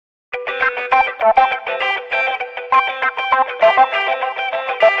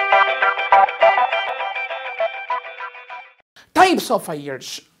Types of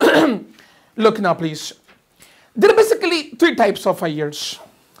IELTS. Look now, please. There are basically three types of IELTS.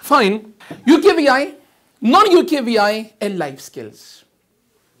 Fine. UKVI, non-UKVI, and life skills.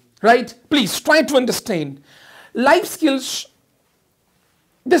 Right? Please try to understand. Life skills.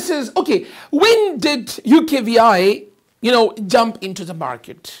 This is okay. When did UKVI, jump into the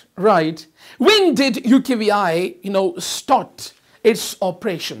market? Right? When did UKVI, start its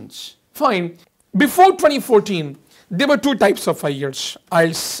operations? Fine. Before 2014. There were two types of IELTS,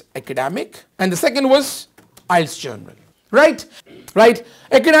 IELTS academic, and the second was IELTS journal, right? Right?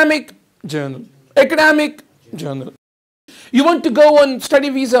 Academic, journal. Academic, journal. You want to go on study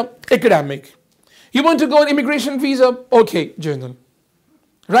visa, academic. You want to go on immigration visa, okay, journal.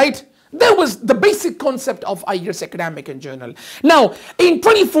 Right? That was the basic concept of IELTS academic and journal. Now, in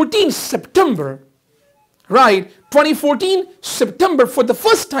 2014 September, right? 2014 September, for the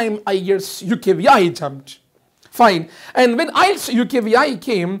first time IELTS UKVI jumped. Fine. And when IELTS UKVI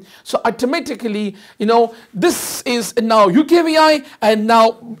came, so automatically, this is now UKVI, and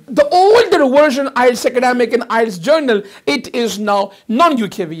now the older version IELTS academic and IELTS journal, it is now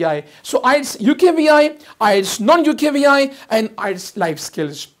non-UKVI. So IELTS UKVI, IELTS non-UKVI, and IELTS life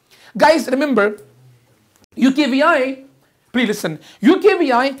skills. Guys, remember, UKVI, please listen,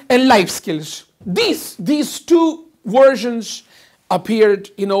 UKVI and life skills. These two versions appeared,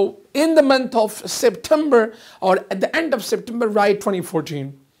 in the month of September, or at the end of September, right,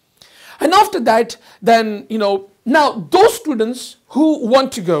 2014. And after that, then, now those students who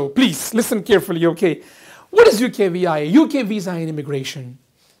want to go, please listen carefully, okay? What is UKVI? UK visa and immigration.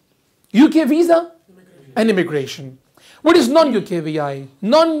 UK visa and immigration. What is non-UKVI?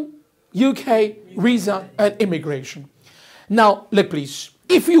 Non-UK visa and immigration. Now, look please,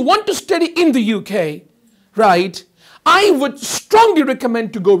 if you want to study in the UK, right, I would strongly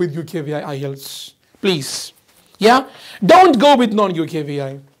recommend to go with UKVI IELTS, please. Yeah, don't go with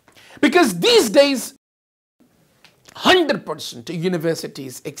non-UKVI, because these days 100%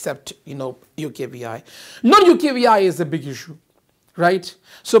 universities accept UKVI. Non-UKVI is a big issue, right?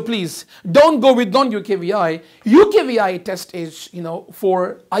 So please don't go with non-UKVI. UKVI test is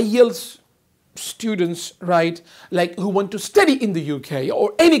for IELTS students, right, like who want to study in the UK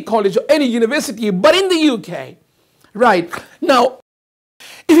or any college or any university, but in the UK. Right. Now,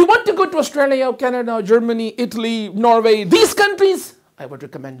 if you want to go to Australia, Canada, Germany, Italy, Norway, these countries, I would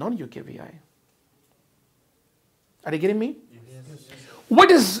recommend non-UKVI. Are you getting me? Yes.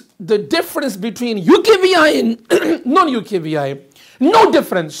 What is the difference between UKVI and non-UKVI? No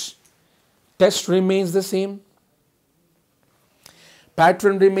difference. Test remains the same.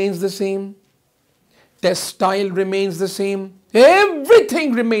 Pattern remains the same. Test style remains the same.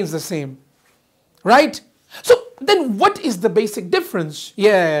 Everything remains the same. Right? So then what is the basic difference?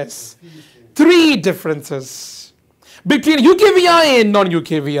 Yes, three differences between UKVI and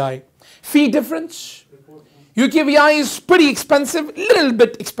non-UKVI. Fee difference. UKVI is pretty expensive, little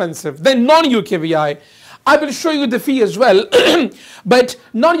bit expensive than non-UKVI. I will show you the fee as well. But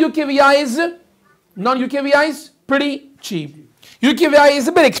non-UKVI is pretty cheap. UKVI is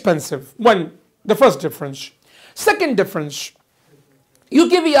a bit expensive. The first difference. Second difference,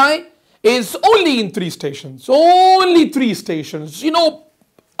 UKVI is only in 3 stations. Only 3 stations,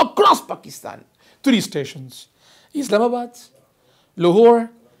 across Pakistan. 3 stations. Islamabad,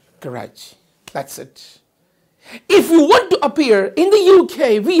 Lahore, Karachi. That's it. If you want to appear in the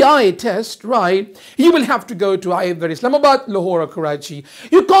UK VI test, right, you will have to go to either Islamabad, Lahore or Karachi.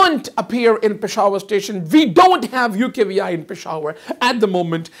 You can't appear in Peshawar station. We don't have UKVI in Peshawar at the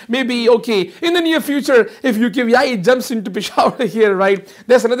moment. Maybe, okay, in the near future, if UKVI jumps into Peshawar here, right,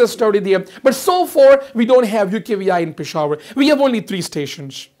 there's another story there. But so far, we don't have UKVI in Peshawar. We have only 3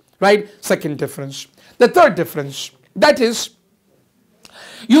 stations, right? Second difference. The third difference, that is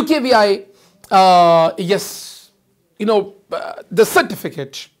UKVI, yes, the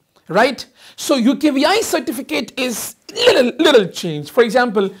certificate, right? So UKVI certificate is little change. For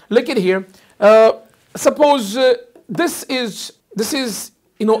example, look at here. Suppose this is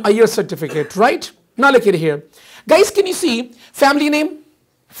a year certificate, right? Now look at here, guys. Can you see family name,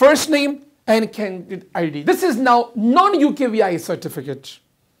 first name, and candidate ID? This is now non-UKVI certificate,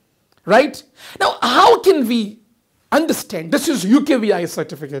 right? Now, how can we understand this is UKVI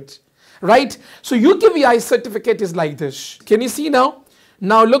certificate? Right? So UKVI certificate is like this. Can you see now?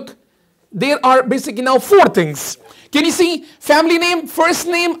 Now look, there are basically now 4 things. Can you see? Family name, first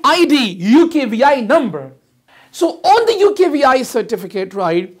name, ID, UKVI number. So on the UKVI certificate,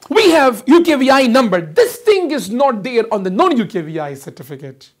 right, we have UKVI number. This thing is not there on the non-UKVI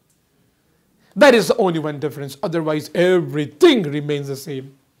certificate. That is the only one difference. Otherwise, everything remains the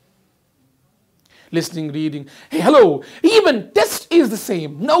same. Listening, reading. Hey, hello. Even test is the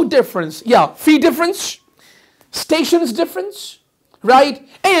same. No difference. Yeah, fee difference, stations difference, right?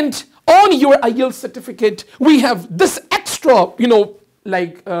 And on your IELTS certificate, we have this extra,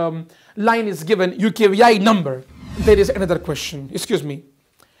 line is given, UKVI number. There is another question. Excuse me.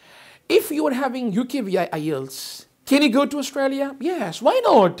 If you are having UKVI IELTS, can you go to Australia? Yes, why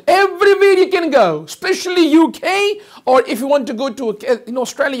not? Everywhere you can go, especially UK, or if you want to go to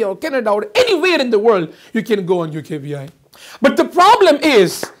Australia or Canada or anywhere in the world, you can go on UKVI. But the problem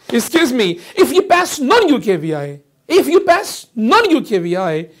is, excuse me, if you pass non-UKVI,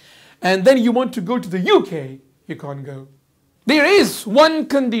 and then you want to go to the UK, you can't go. There is one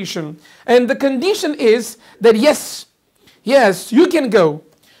condition, and the condition is that yes, you can go.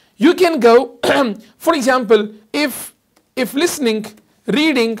 You can go, for example, if listening,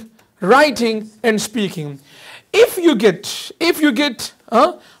 reading, writing, and speaking. If you get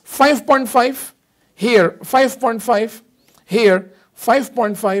 5.5 here, 5.5 here,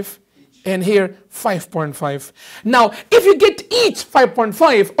 5.5, and here 5.5. Now, if you get each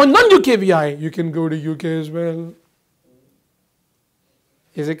 5.5 on non-UKVI, you can go to UK as well.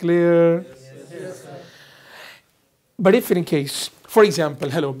 Is it clear? Yes. But if in case, for example,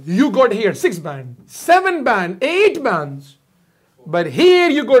 hello, you got here 6 band, 7 band, 8 bands, but here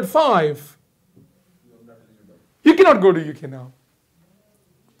you got 5. You cannot go to UK now.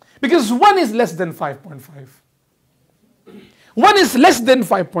 Because one is less than 5.5. One is less than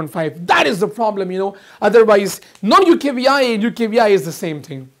 5.5. That is the problem, Otherwise, non-UKVI and UKVI is the same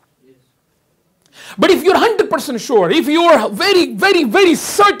thing. But if you're 100% sure, if you are very, very, very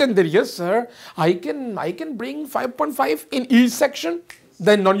certain that yes, sir, I can bring 5.5 in each section,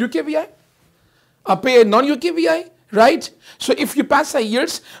 then non-UKVI, pay non-UKVI, right? So if you pass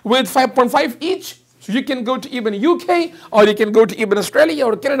IELTS with 5.5 each, so you can go to even UK, or you can go to even Australia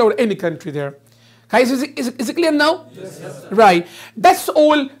or Canada or any country there. Guys, is it clear now? Yes, sir. Right. That's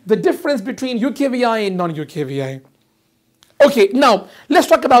all the difference between UKVI and non-UKVI. Okay, now let's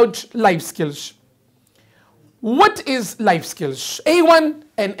talk about life skills. What is life skills? A1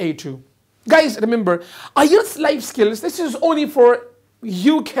 and A2. Guys, remember, IELTS life skills, this is only for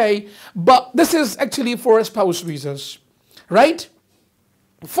UK, but this is actually for spouse visas, right?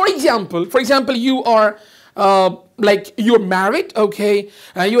 For example, you are you're married, okay,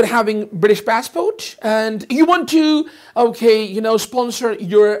 you're having British passport, and you want to, sponsor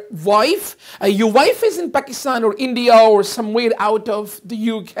your wife. Your wife is in Pakistan or India or somewhere out of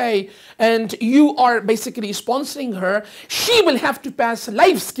the UK, and you are basically sponsoring her. She will have to pass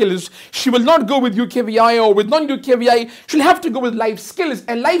life skills. She will not go with UKVI or with non-UKVI. She'll have to go with life skills,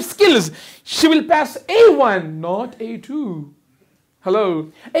 and life skills, she will pass A1, not A2.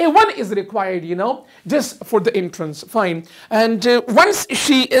 Hello. A1 is required, just for the entrance. Fine. And once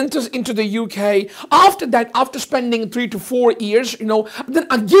she enters into the UK, after that, after spending 3 to 4 years, then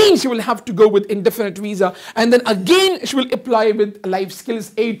again she will have to go with indefinite visa. And then again she will apply with life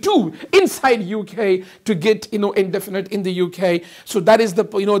skills A2 inside UK to get, indefinite in the UK. So that is the,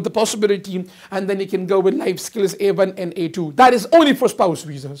 the possibility. And then you can go with life skills A1 and A2. That is only for spouse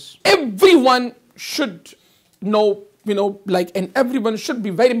visas. Everyone should know, and everyone should be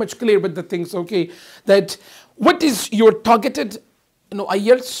very much clear with the things, okay, that what is your targeted,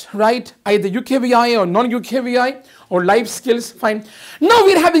 IELTS, right? Either UKVI or non-UKVI or life skills, fine. Now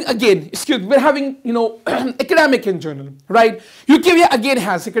we're having, again, we're having, academic and journal, right? UKVI again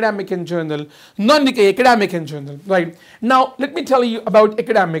has academic and journal, non-UK academic and journal, right? Now, let me tell you about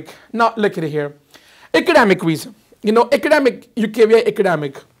academic. Now, look at it here. Academic visa, academic, UKVI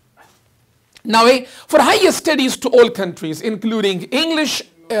academic. Now, for higher studies to all countries, including English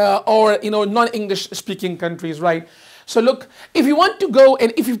or non-English speaking countries, right? So look, if you want to go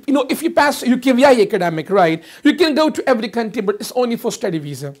and if you pass UKVI academic, right, you can go to every country, but it's only for study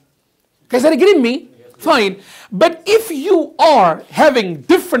visa. Guys, are you getting me? Yes. Fine. But if you are having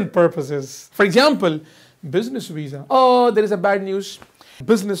different purposes, for example, business visa. Oh, there is a bad news.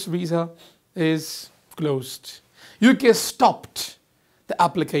 Business visa is closed. UK stopped the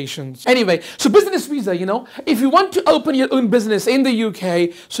applications. Anyway, so business visa, if you want to open your own business in the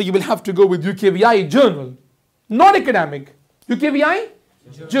UK, so you will have to go with UKVI journal, not academic. UKVI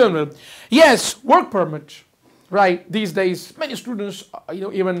journal. Yes, work permit, right? These days, many students,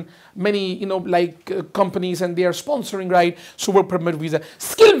 even many, companies, and they are sponsoring, right? So work permit visa,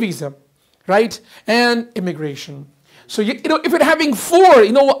 skill visa, right? And immigration. So, if you're having 4,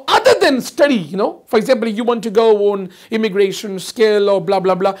 other than study, for example, you want to go on immigration, skill, or blah,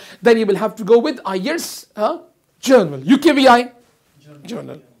 blah, blah, then you will have to go with IELTS journal, UKVI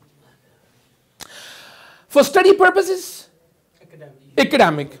journal. For study purposes?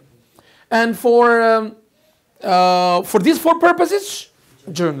 Academic. And for these 4 purposes?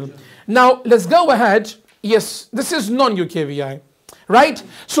 Journal. Now, let's go ahead. Yes, this is non-UKVI, right?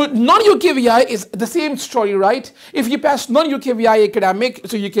 So, non-UKVI is the same story, right? If you pass non-UKVI academic,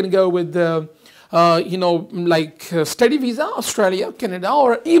 so you can go with the, study visa, Australia, Canada,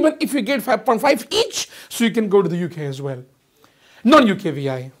 or even if you get 5.5 each, so you can go to the UK as well.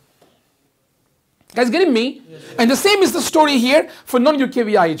 Non-UKVI. Guys, getting me? Yes, yes. And the same is the story here for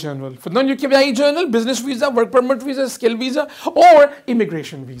non-UKVI journal. For non-UKVI journal, business visa, work permit visa, skill visa, or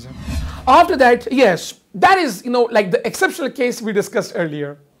immigration visa. After that, yes, that is, like the exceptional case we discussed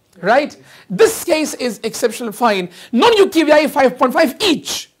earlier, right? This case is exceptional fine. Non-UKVI 5.5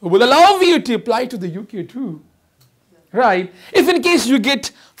 each will allow you to apply to the UK too, right? If in case you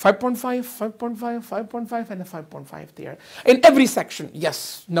get 5.5, 5.5, 5.5 and a 5.5 there. In every section,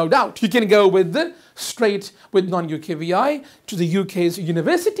 yes, no doubt. You can go with straight with non-UKVI to the UK's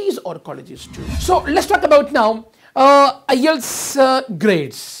universities or colleges too. So let's talk about now IELTS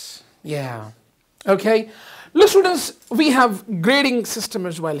grades. Yeah, okay. Look students, we have grading system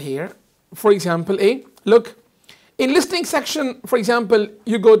as well here. For example, look, in listening section, for example,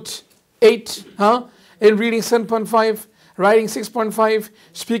 you got 8, in reading 7.5, writing 6.5,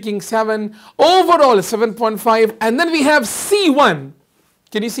 speaking 7, overall 7.5, and then we have C1.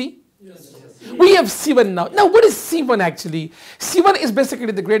 Can you see? Yes. We have C1 now. Now, what is C1 actually? C1 is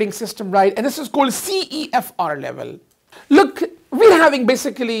basically the grading system, right? And this is called CEFR level. Look, we're having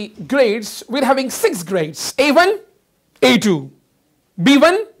basically grades. We're having 6 grades. A1, A2,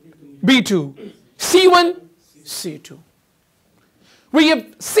 B1, B2, C1, C2. We have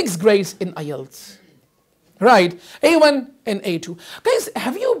 6 grades in IELTS. Right, A1 and A2. Guys,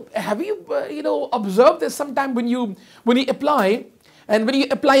 have you observed this sometime when you apply, and when you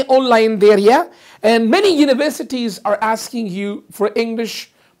apply online there, yeah? And many universities are asking you for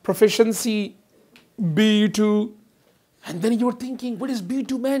English proficiency B2, and then you're thinking, what is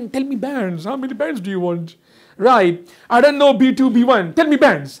B2, man? Tell me bands. How many bands do you want? Right, I don't know B2, B1. Tell me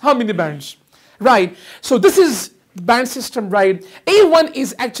bands. How many bands? Right, so this is band system, right? A1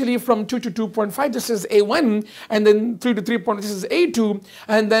 is actually from 2 to 2.5. This is A1, and then 3 to 3. This is A2,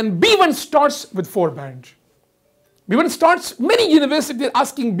 and then B1 starts with 4 band. B1 starts. Many universities are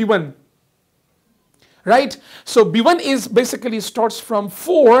asking B1, right? So B1 is basically starts from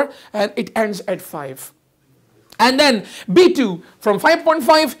 4 and it ends at 5. And then B2 from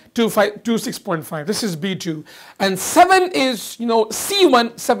 5.5 to 6.5. This is B2. And 7 is,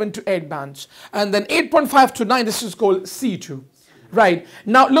 C1, 7 to 8 bands. And then 8.5 to 9, this is called C2. Right.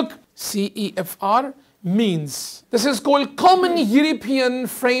 Now look, CEFR means, this is called Common European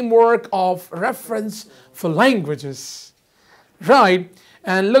Framework of Reference for Languages. Right.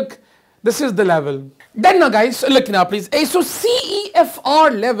 And look, this is the level. Then now guys, look now please. So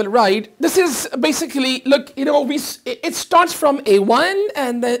CEFR level, right? This is basically, look, it starts from A1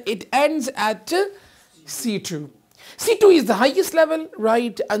 and then it ends at C2. C2 is the highest level,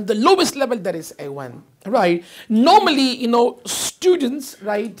 right? And the lowest level, that is A1, right? Normally, students,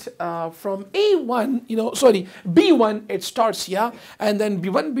 right, from A1, B1, it starts here, and then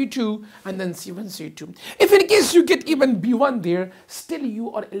B1, B2, and then C1, C2. If in case you get even B1 there, still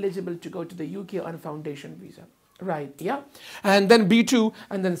you are eligible to go to the UK on foundation visa. Right, yeah? And then B2,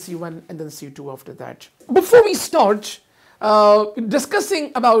 and then C1, and then C2 after that. Before we start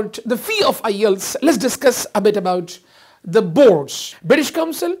discussing about the fee of IELTS, let's discuss a bit about the boards. British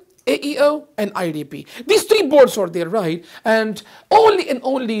Council, AEO, and IDP. These 3 boards are there, right? And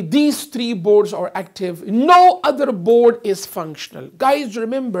only these 3 boards are active. No other board is functional. Guys,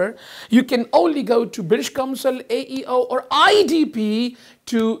 remember, you can only go to British Council, AEO, or IDP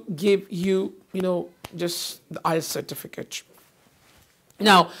to give you, just the IELTS certificate.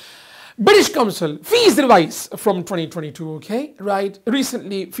 Now, British Council, fees revised from 2022, okay, right?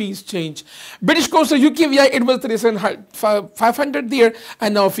 Recently, fees changed. British Council, UKVI, it was 37,500 there,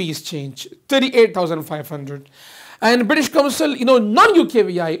 and now fees change, 38,500. And British Council,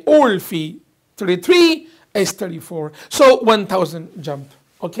 non-UKVI, old fee, 33 is 34. So 1,000 jump,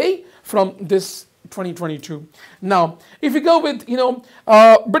 okay, from this 2022. Now, if you go with,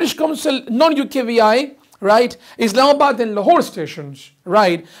 British Council, non-UKVI, right, Islamabad and Lahore stations,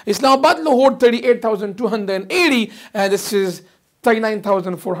 right? Islamabad, Lahore, 38,280, and this is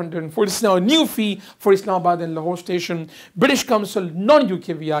 39,440. This is now a new fee for Islamabad and Lahore station. British Council,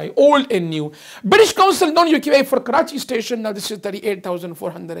 non-UKVI, old and new. British Council, non-UKVI for Karachi station, now this is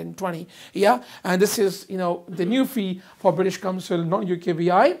 38,420, yeah? And this is, the new fee for British Council,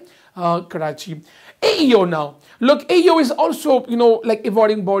 non-UKVI, Karachi. AEO now. Look, AEO is also, like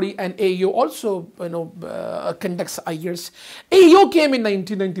awarding body, and AEO also, conducts IELTS. AEO came in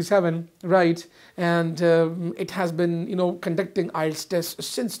 1997, right? And it has been, conducting IELTS tests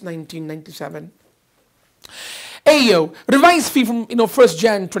since 1997. AEO, revised fee from 1st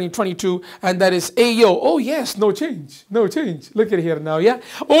Jan 2022, and that is AEO. Oh yes, no change, no change. Look at here now, yeah.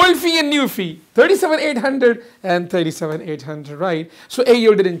 Old fee and new fee, 37,800 and 37,800, right? So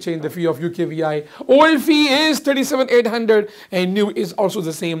AEO didn't change the fee of UKVI. Old fee is 37,800 and new is also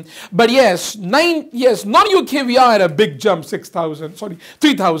the same. But yes, non-UKVI had a big jump, 3,000,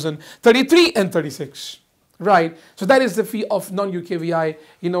 33 and 36. Right, so that is the fee of non-UKVI,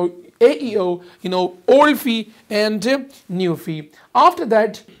 AEO, old fee and new fee. After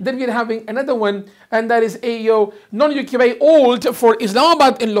that, then we are having another one, and that is AEO non-UKVI old for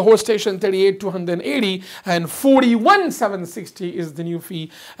Islamabad in Lahore station, 38,280 and 41,760 is the new fee.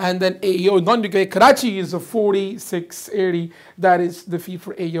 And then AEO non-UKVI Karachi is 4680. That is the fee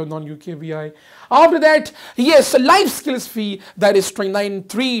for AEO non-UKVI. After that, yes, life skills fee, that is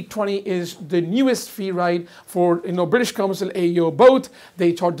 29,320 is the newest fee, right? For British Council, AEO, both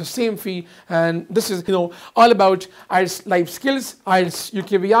they charge the same fee, and this is all about IELTS life skills, IELTS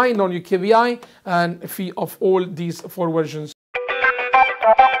UKVI, non-UKVI, and fee of all these four versions.